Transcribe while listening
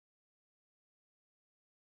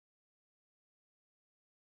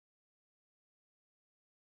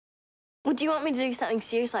Well, do you want me to do something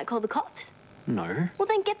serious like call the cops? No. Well,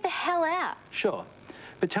 then get the hell out. Sure.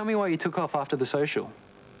 But tell me why you took off after the social.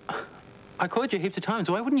 I called you heaps of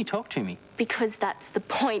times. Why wouldn't you talk to me? Because that's the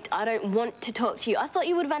point. I don't want to talk to you. I thought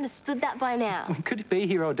you would have understood that by now. We could be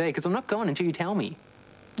here all day, because I'm not going until you tell me.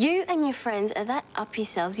 You and your friends are that up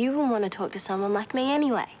yourselves, you will want to talk to someone like me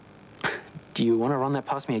anyway. Do you want to run that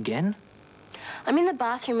past me again? I'm in the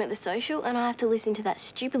bathroom at the social, and I have to listen to that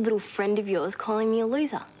stupid little friend of yours calling me a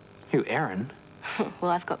loser. Who, Erin?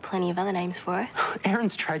 Well, I've got plenty of other names for her.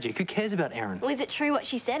 Erin's tragic. Who cares about Erin? Well, is it true what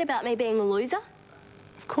she said about me being a loser?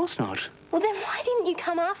 Of course not. Well, then why didn't you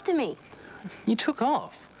come after me? You took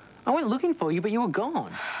off. I went looking for you, but you were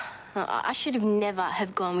gone. I should have never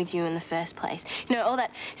have gone with you in the first place. You know, all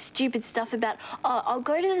that stupid stuff about, oh, I'll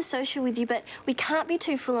go to the social with you, but we can't be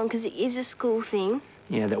too full on because it is a school thing.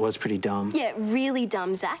 Yeah, that was pretty dumb. Yeah, really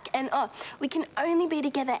dumb, Zack. And, oh, we can only be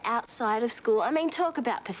together outside of school. I mean, talk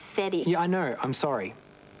about pathetic. Yeah, I know. I'm sorry.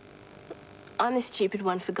 I'm the stupid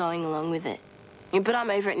one for going along with it. Yeah, but I'm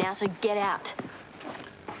over it now, so get out.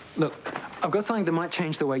 Look, I've got something that might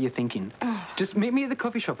change the way you're thinking. Just meet me at the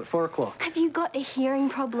coffee shop at 4 o'clock. Have you got a hearing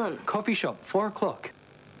problem? Coffee shop, 4 o'clock.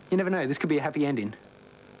 You never know, this could be a happy ending.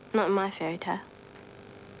 Not in my fairy tale.